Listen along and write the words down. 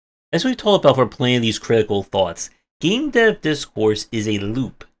As we've talked about for plenty of these critical thoughts, game dev discourse is a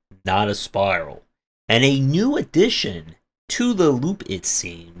loop, not a spiral. And a new addition to the loop, it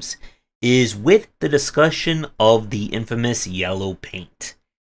seems, is with the discussion of the infamous yellow paint.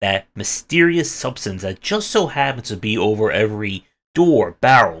 That mysterious substance that just so happens to be over every door,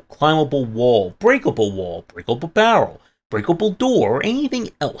 barrel, climbable wall, breakable barrel, breakable door, or anything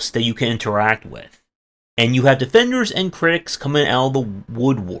else that you can interact with. And you have defenders and critics coming out of the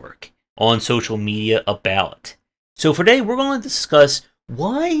woodwork on social media about it. So for today, we're going to discuss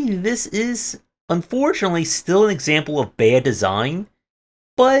why this is, unfortunately, still an example of bad design,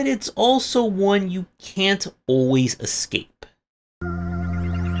 but it's also one you can't always escape.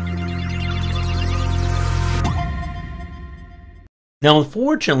 Now,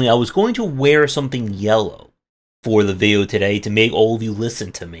 unfortunately, I was going to wear something yellow for the video today to make all of you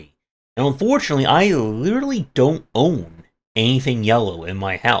listen to me. And unfortunately, I literally don't own anything yellow in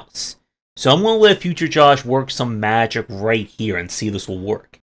my house. So I'm going to let Future Josh work some magic right here and see if this will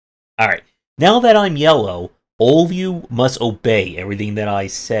work. Alright, now that I'm yellow, all of you must obey everything that I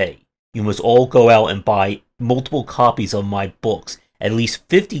say. You must all go out and buy multiple copies of my books, at least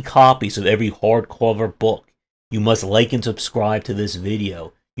 50 copies of every hardcover book. You must like and subscribe to this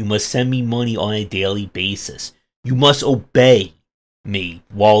video. You must send me money on a daily basis. You must obey me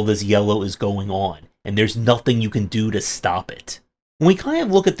while this yellow is going on, and there's nothing you can do to stop it. When we kind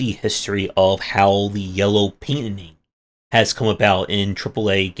of look at the history of how the yellow painting has come about in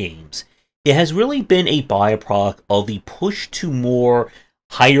AAA games, it has really been a byproduct of the push to more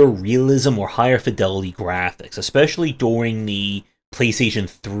higher realism or higher fidelity graphics, especially during the PlayStation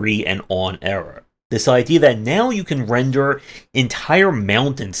 3 and on era. This idea that now you can render entire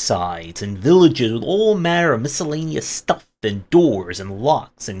mountainsides and villages with all manner of miscellaneous stuff and doors and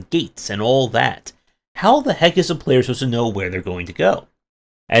locks and gates and all that. How the heck is a player supposed to know where they're going to go?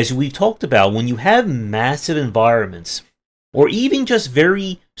 As we've talked about, when you have massive environments, or even just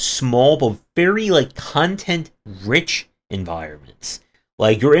very small but very content-rich environments,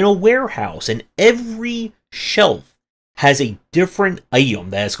 like you're in a warehouse and every shelf has a different item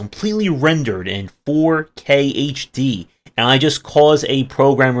that is completely rendered in 4K HD, and I just cause a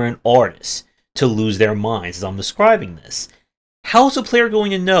programmer and artist to lose their minds as I'm describing this. How's a player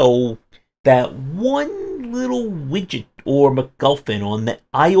going to know that one little widget or MacGuffin on the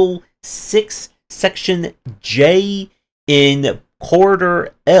aisle 6, section J in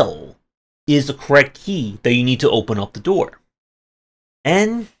corridor L is the correct key that you need to open up the door?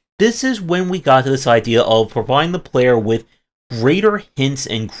 And this is when we got to this idea of providing the player with greater hints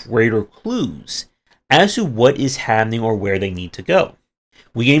and greater clues as to what is happening or where they need to go.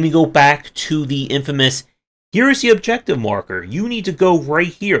 We can even go back to the infamous, here's the objective marker, you need to go right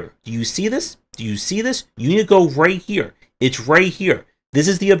here. Do you see this? Do you see this? You need to go right here. It's right here. This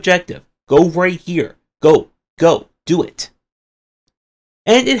is the objective. Go right here. Go, do it.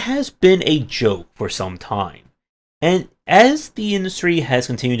 And it has been a joke for some time. And as the industry has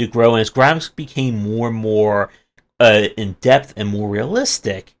continued to grow and as graphics became more and more in-depth and more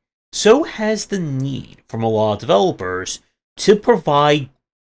realistic, so has the need from a lot of developers to provide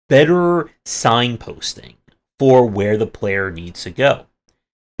better signposting for where the player needs to go.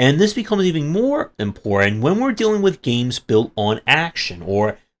 And this becomes even more important when we're dealing with games built on action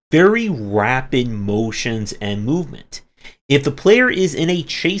or very rapid motions and movement. If the player is in a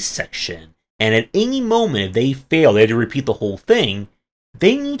chase section, and at any moment if they fail, they have to repeat the whole thing,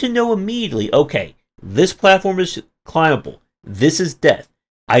 they need to know immediately, okay, this platform is climbable, this is death,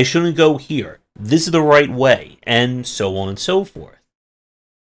 I shouldn't go here, this is the right way, and so on and so forth.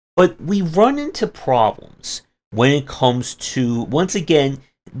 But we run into problems when it comes to, once again,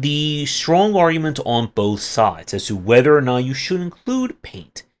 the strong argument on both sides as to whether or not you should include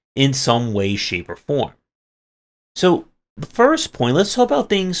paint in some way, shape, or form. So, the first point, let's talk about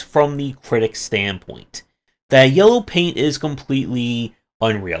things from the critic's standpoint. That yellow paint is completely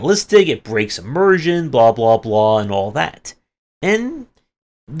unrealistic, it breaks immersion, blah blah blah, and all that. And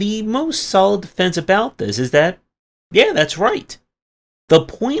the most solid defense about this is that, yeah, that's right. The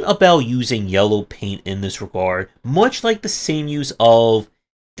point about using yellow paint in this regard, much like the same use of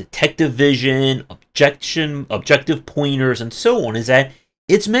detective vision, objective pointers, and so on, is that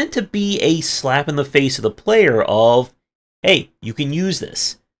it's meant to be a slap in the face of the player of, hey, you can use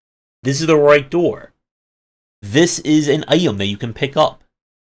this. This is the right door. This is an item that you can pick up.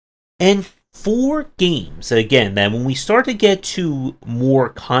 And for games, again, that when we start to get to more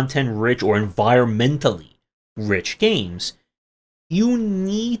content-rich or environmentally rich games, you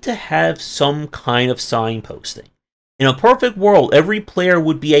need to have some kind of signposting. In a perfect world, every player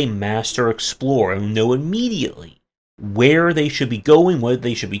would be a master explorer and know immediately where they should be going, what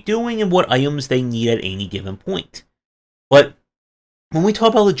they should be doing, and what items they need at any given point. But when we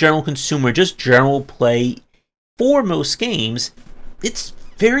talk about the general consumer, just general play, for most games, it's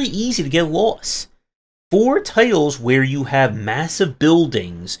very easy to get lost. For titles where you have massive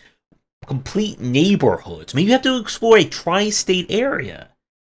buildings, complete neighborhoods, maybe you have to explore a tri-state area,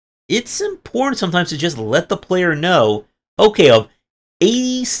 it's important sometimes to just let the player know, okay, of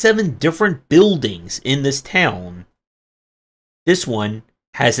 87 different buildings in this town, this one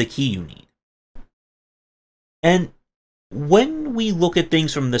has the key you need. And when we look at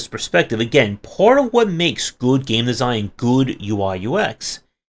things from this perspective, again, part of what makes good game design, good UI UX,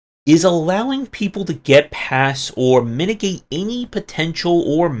 is allowing people to get past or mitigate any potential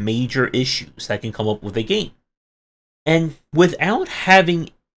or major issues that can come up with a game. And without having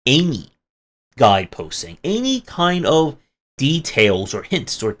any guideposting, any kind of details or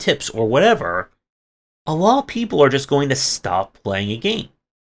hints or tips or whatever, a lot of people are just going to stop playing a game.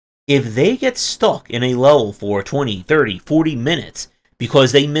 If they get stuck in a level for 20, 30, 40 minutes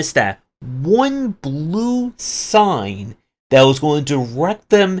because they missed that one blue sign that was going to direct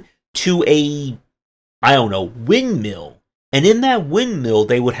them to a, I don't know, windmill, and in that windmill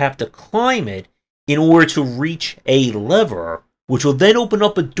they would have to climb it in order to reach a lever, which will then open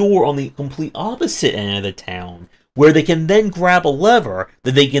up a door on the complete opposite end of the town, where they can then grab a lever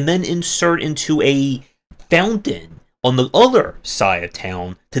that they can then insert into a fountain on the other side of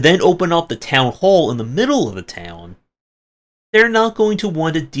town to then open up the town hall in the middle of the town. They're not going to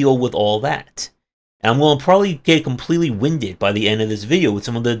want to deal with all that. And I'm going to probably get completely winded by the end of this video with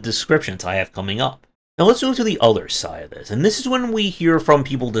some of the descriptions I have coming up. Now let's move to the other side of this, and this is when we hear from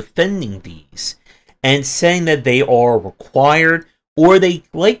people defending these and saying that they are required, or they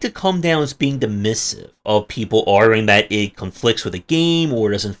like to come down as being dismissive of people arguing that it conflicts with the game or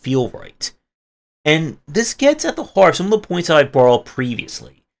doesn't feel right. And this gets at the heart of some of the points that I brought up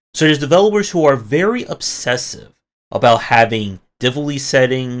previously. So there's developers who are very obsessive about having difficulty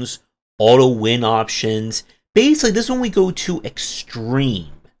settings, auto win options. Basically, this is when we go to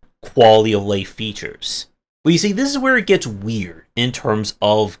extreme quality of life features. But you see, this is where it gets weird in terms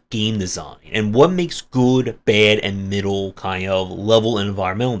of game design and what makes good, bad, and middle kind of level and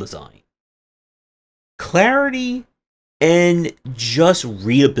environmental design. Clarity and just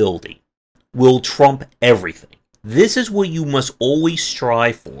readability will trump everything. This is what you must always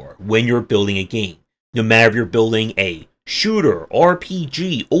strive for when you're building a game. No matter if you're building a shooter,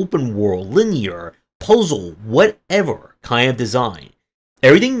 RPG, open world, linear, puzzle, whatever kind of design.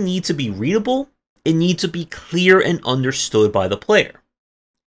 Everything needs to be readable, it needs to be clear and understood by the player.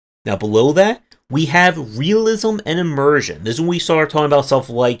 Now below that, we have realism and immersion. This is when we start talking about stuff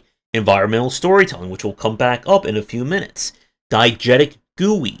like environmental storytelling, which will come back up in a few minutes. Diegetic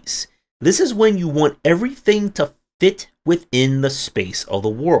GUIs. This is when you want everything to fit within the space of the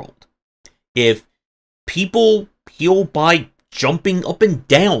world. If people heal by jumping up and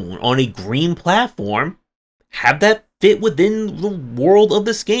down on a green platform, have that fit within the world of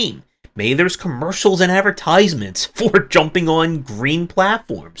this game. Maybe there's commercials and advertisements for jumping on green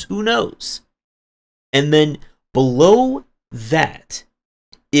platforms. Who knows? And then below that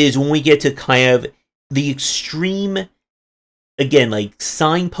is when we get to kind of the extreme, again, like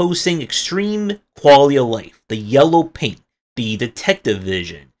signposting, extreme quality of life. The yellow paint, the detective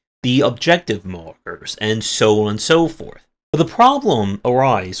vision, the objective markers, and so on and so forth. But the problem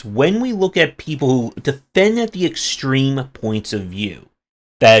arises when we look at people who defend at the extreme points of view.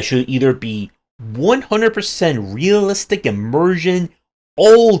 That it should either be 100% realistic immersion,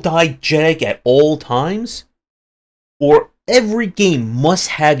 all diegetic at all times, or every game must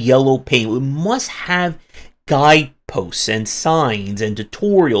have yellow paint. It must have guideposts and signs and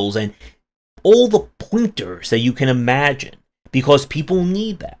tutorials and all the pointers that you can imagine, because people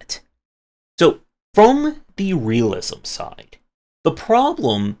need that. So, from the realism side, the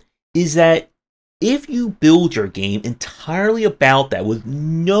problem is that if you build your game entirely about that with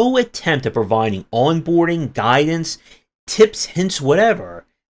no attempt at providing onboarding, guidance, tips, hints, whatever,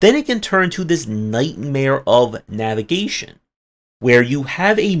 then it can turn to this nightmare of navigation, where you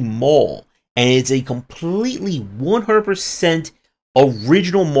have a mall and it's a completely 100%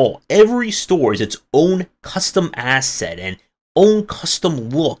 original mall. Every store is its own custom asset and own custom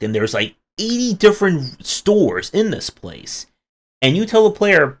look, and there's like 80 different stores in this place. And you tell the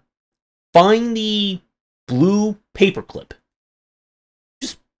player, find the blue paperclip.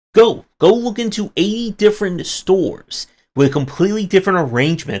 Just go look into 80 different stores with completely different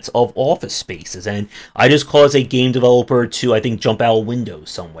arrangements of office spaces, and I just caused a game developer to, I think, jump out a window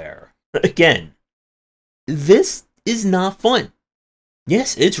somewhere. Again, this is not fun.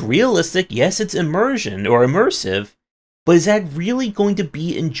 Yes, it's realistic, yes, it's immersion or immersive, but is that really going to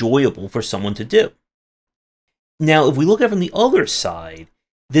be enjoyable for someone to do? Now, if we look at it from the other side,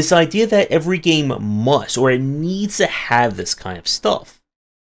 this idea that every game must or it needs to have this kind of stuff,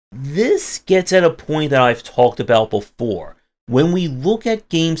 this gets at a point that I've talked about before. When we look at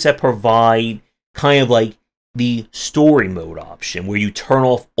games that provide kind of like the story mode option, where you turn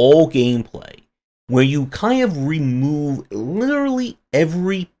off all gameplay, where you kind of remove literally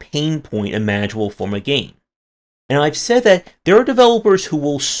every pain point imaginable from a game. And I've said that there are developers who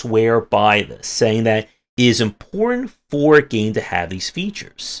will swear by this, saying that it is important for a game to have these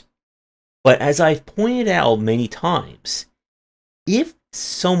features. But as I've pointed out many times, if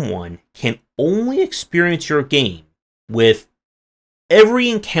someone can only experience your game with every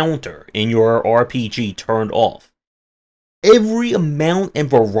encounter in your RPG turned off, every amount and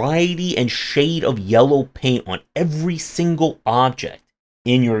variety and shade of yellow paint on every single object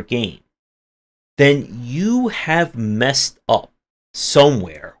in your game, then you have messed up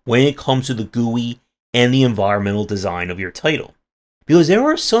somewhere when it comes to the GUI and the environmental design of your title. Because there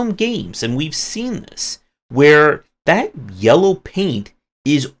are some games, and we've seen this, where that yellow paint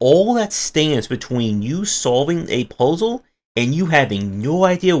is all that stands between you solving a puzzle and you having no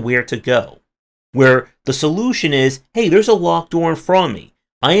idea where to go. Where the solution is, hey, there's a locked door in front of me.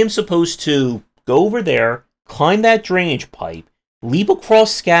 I am supposed to go over there, climb that drainage pipe, leap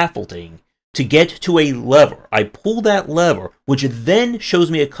across scaffolding to get to a lever. I pull that lever, which then shows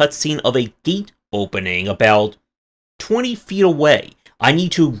me a cutscene of a gate opening about 20 feet away. I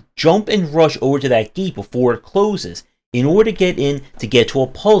need to jump and rush over to that gate before it closes in order to get in to get to a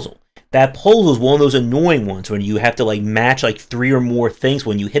puzzle. That puzzle is one of those annoying ones when you have to like match like 3 or more things.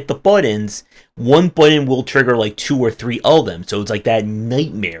 When you hit the buttons, one button will trigger like 2 or 3 of them. So it's like that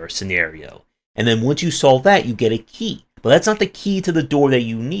nightmare scenario. And then once you solve that, you get a key. But that's not the key to the door that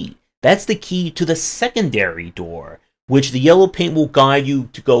you need. That's the key to the secondary door, which the yellow paint will guide you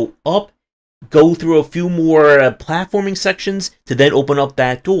to go up, go through a few more platforming sections to then open up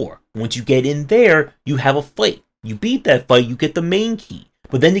that door. Once you get in there, you have a fight. You beat that fight, you get the main key.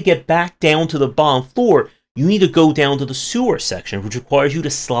 But then to get back down to the bottom floor, you need to go down to the sewer section, which requires you to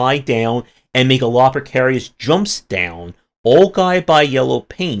slide down and make a lot of precarious jumps down, all guided by yellow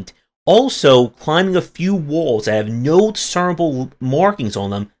paint. Also, climbing a few walls that have no discernible markings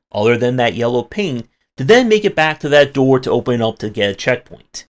on them other than that yellow paint, to then make it back to that door to open it up to get a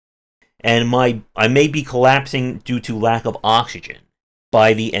checkpoint. And I may be collapsing due to lack of oxygen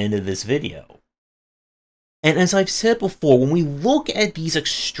by the end of this video. And as I've said before, when we look at these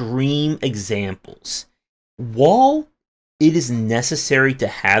extreme examples, while it is necessary to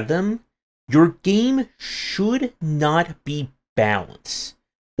have them, your game should not be balanced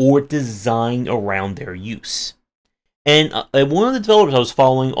or designed around their use. And one of the developers I was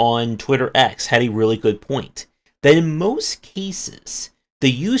following on Twitter X had a really good point, that in most cases,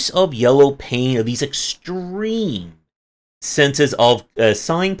 the use of yellow paint, of these extreme senses of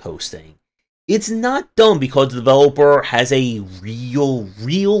signposting, it's not done because the developer has a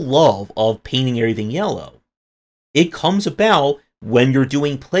real love of painting everything yellow. It comes about when you're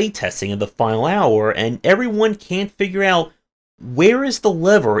doing playtesting at the final hour and everyone can't figure out where is the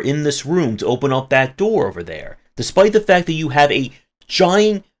lever in this room to open up that door over there, despite the fact that you have a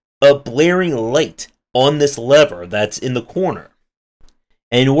giant blaring light on this lever that's in the corner.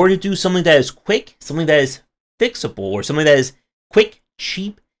 And in order to do something that is quick, something that is fixable, or something that is quick,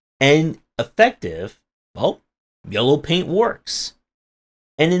 cheap, and effective, well, yellow paint works.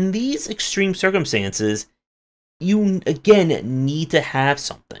 And in these extreme circumstances, you again need to have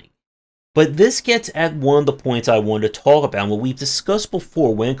something. But this gets at one of the points I wanted to talk about, what we've discussed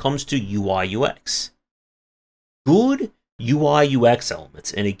before when it comes to UI UX. Good UI UX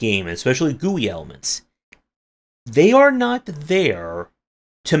elements in a game, and especially GUI elements, they are not there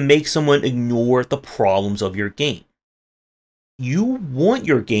to make someone ignore the problems of your game. You want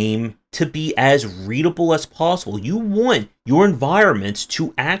your game to be as readable as possible. You want your environments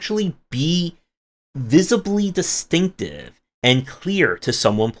to actually be visibly distinctive and clear to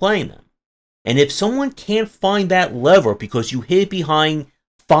someone playing them. And if someone can't find that lever because you hid behind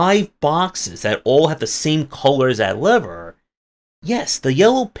 5 boxes that all have the same color as that lever, yes, the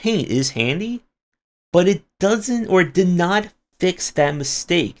yellow paint is handy, but it doesn't or did not fix that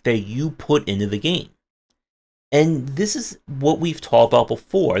mistake that you put into the game. And this is what we've talked about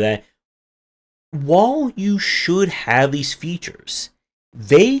before, that while you should have these features,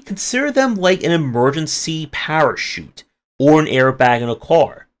 they consider them like an emergency parachute or an airbag in a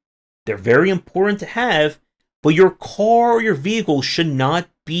car. They're very important to have, but your car or your vehicle should not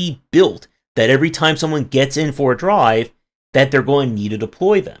be built that every time someone gets in for a drive, that they're going to need to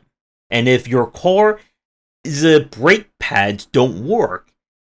deploy them. And if your car the brake pads don't work,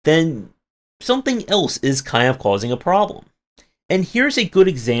 then something else is kind of causing a problem. And here's a good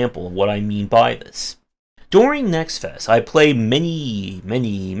example of what I mean by this. During NextFest, I played many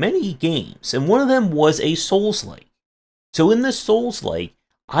games, and one of them was a Souls-like. So in this Souls-like,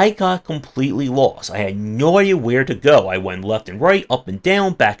 I got completely lost. I had no idea where to go. I went left and right, up and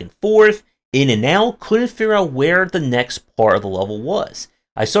down, back and forth, in and out, couldn't figure out where the next part of the level was.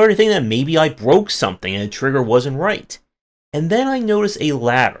 I started thinking that maybe I broke something and the trigger wasn't right. And then I noticed a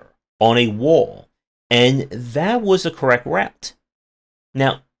ladder on a wall, and that was the correct route.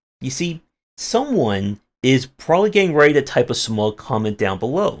 Now, you see, someone is probably getting ready to type a smug comment down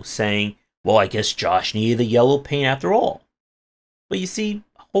below, saying, well, I guess Josh needed the yellow paint after all. But you see,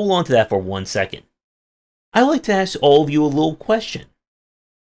 hold on to that for 1 second. I'd like to ask all of you a little question.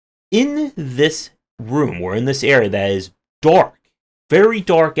 In this room, or in this area that is dark, very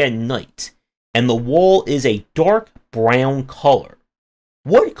dark at night, and the wall is a dark brown color,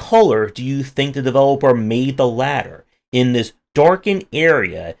 what color do you think the developer made the ladder in this darkened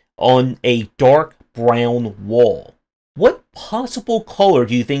area on a dark brown wall? What possible color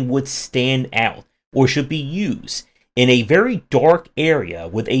do you think would stand out or should be used in a very dark area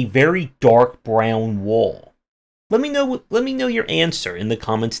with a very dark brown wall? Let me know your answer in the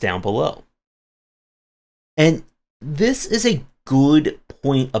comments down below. And this is a good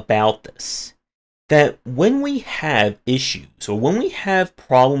point about this, that when we have issues or when we have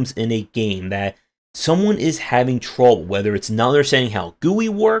problems in a game that someone is having trouble, whether it's not understanding how GUI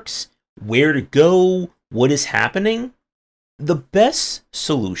works, where to go, what is happening, the best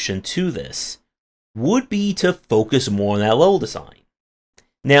solution to this would be to focus more on that level design.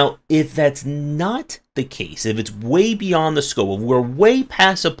 Now, if that's not the case, if it's way beyond the scope, if we're way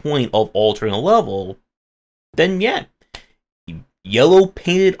past the point of altering a level, then yeah, yellow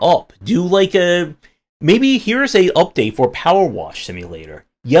paint it up. Do like maybe here's a update for Power Wash Simulator,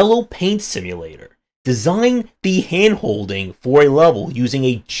 Yellow Paint Simulator. Design the hand-holding for a level using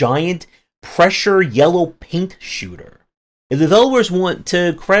a giant pressure yellow paint shooter. If developers want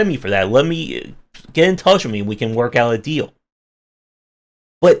to credit me for that, let me get in touch with me and we can work out a deal.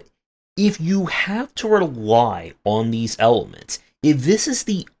 But if you have to rely on these elements, if this is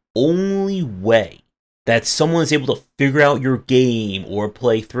the only way that someone is able to figure out your game or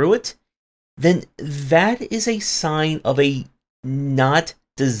play through it, then that is a sign of a not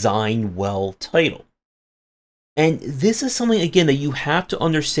designed well title. And this is something, again, that you have to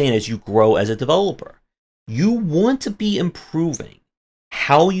understand as you grow as a developer. You want to be improving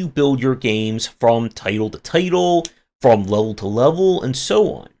how you build your games from title to title, from level to level, and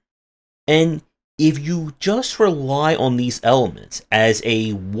so on. And if you just rely on these elements as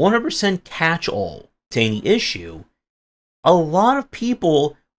a 100% catch-all to any issue, a lot of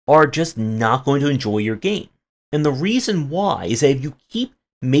people are just not going to enjoy your game. And the reason why is that if you keep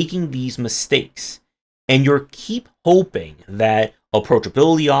making these mistakes, and you keep hoping that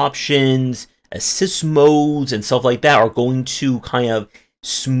approachability options, assist modes, and stuff like that are going to kind of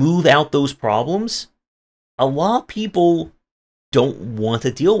smooth out those problems, a lot of people don't want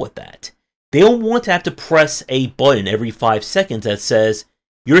to deal with that. They don't want to have to press a button every 5 seconds that says,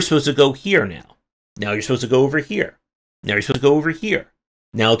 you're supposed to go here now. Now you're supposed to go over here. Now you're supposed to go over here.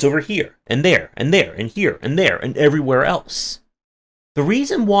 Now it's over here, and there, and there, and here, and there, and everywhere else. The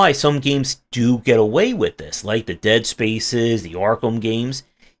reason why some games do get away with this, like the Dead Spaces, the Arkham games,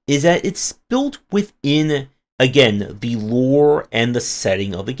 is that it's built within, again, the lore and the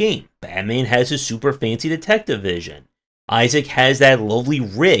setting of the game. Batman has his super fancy detective vision. Isaac has that lovely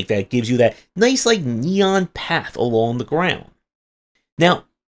rig that gives you that nice, like, neon path along the ground. Now,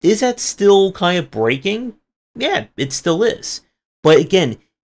 is that still kind of breaking? Yeah, it still is. But again,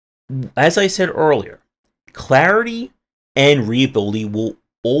 as I said earlier, clarity and readability will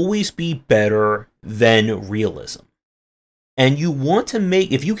always be better than realism. And you want to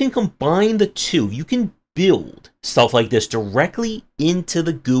make, if you can combine the two, if you can build stuff like this directly into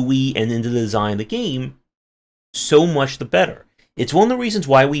the GUI and into the design of the game, so much the better. It's one of the reasons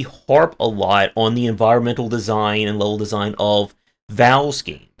why we harp a lot on the environmental design and level design of Valve's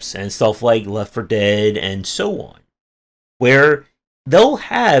games and stuff like Left 4 Dead and so on, where they'll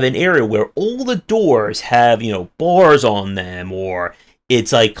have an area where all the doors have, bars on them, or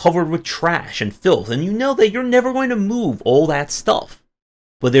it's like covered with trash and filth, and you know that you're never going to move all that stuff.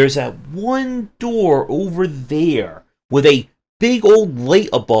 But there's that one door over there with a big old light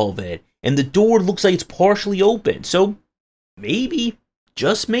above it, and the door looks like it's partially open. So maybe,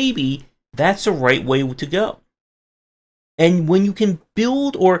 just maybe, that's the right way to go. And when you can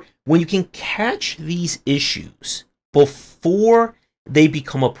build, or when you can catch these issues before they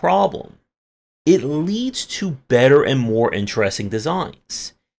become a problem, it leads to better and more interesting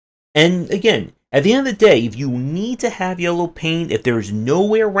designs. And again, at the end of the day, if you need to have yellow paint, if there's no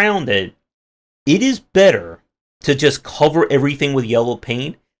way around it, it is better to just cover everything with yellow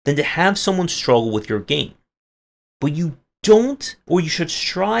paint than to have someone struggle with your game. But you don't, or you should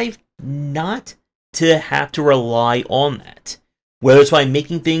strive not to have to rely on that. Whether it's by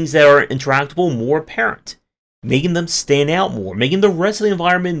making things that are interactable more apparent, making them stand out more, making the rest of the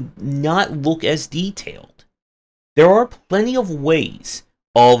environment not look as detailed. There are plenty of ways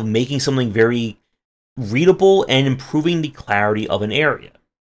of making something very readable and improving the clarity of an area.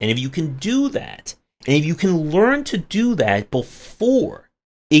 And if you can do that, and if you can learn to do that before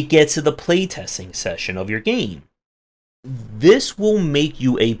it gets to the playtesting session of your game, this will make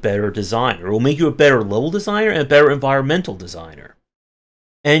you a better designer. It will make you a better level designer and a better environmental designer.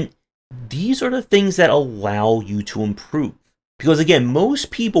 And these are the things that allow you to improve. Because again, most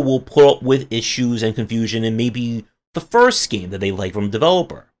people will put up with issues and confusion in maybe the first game that they like from a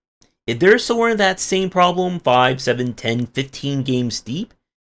developer. If they're somewhere in that same problem 5, 7, 10, 15 games deep,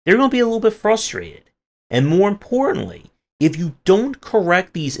 they're going to be a little bit frustrated. And more importantly, if you don't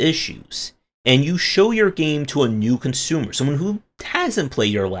correct these issues, and you show your game to a new consumer, someone who hasn't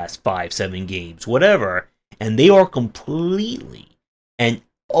played your last 5, 7 games, whatever, and they are completely and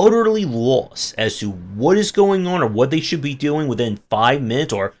utterly lost as to what is going on or what they should be doing within 5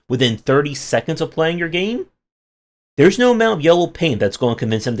 minutes or within 30 seconds of playing your game, there's no amount of yellow paint that's going to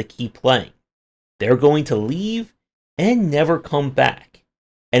convince them to keep playing. They're going to leave and never come back.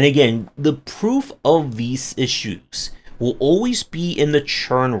 And again, the proof of these issues will always be in the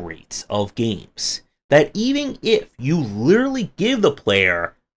churn rates of games. That even if you literally give the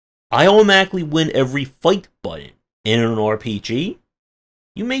player, I automatically win every fight button in an RPG,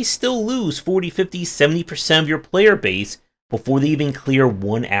 you may still lose 40, 50, 70% of your player base before they even clear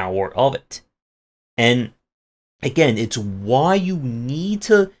 1 hour of it. And again, it's why you need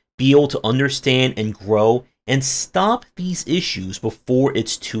to be able to understand and grow and stop these issues before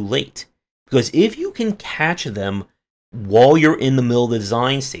it's too late. Because if you can catch them while you're in the middle of the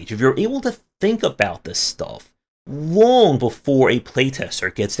design stage, if you're able to think about this stuff long before a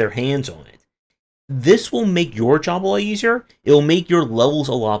playtester gets their hands on it, this will make your job a lot easier, it will make your levels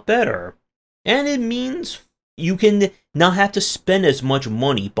a lot better, and it means you can not have to spend as much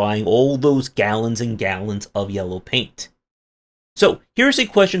money buying all those gallons and gallons of yellow paint. So, here's a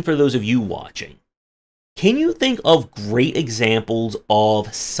question for those of you watching. Can you think of great examples of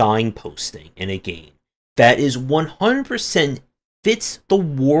signposting in a game that is 100% fits the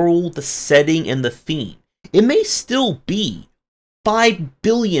world, the setting, and the theme? It may still be 5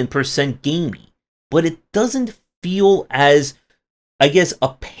 billion% gamey, but it doesn't feel as, I guess,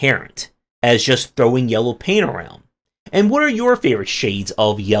 apparent as just throwing yellow paint around. And what are your favorite shades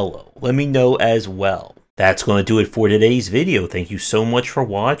of yellow? Let me know as well. That's going to do it for today's video. Thank you so much for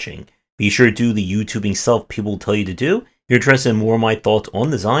watching. Be sure to do the YouTubing stuff people tell you to do. If you're interested in more of my thoughts on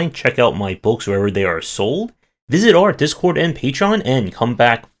design, check out my books wherever they are sold. Visit our Discord and Patreon, and come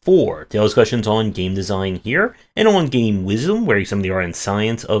back for daily discussions on game design here, and on game wisdom, where you some of the art and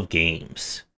science of games.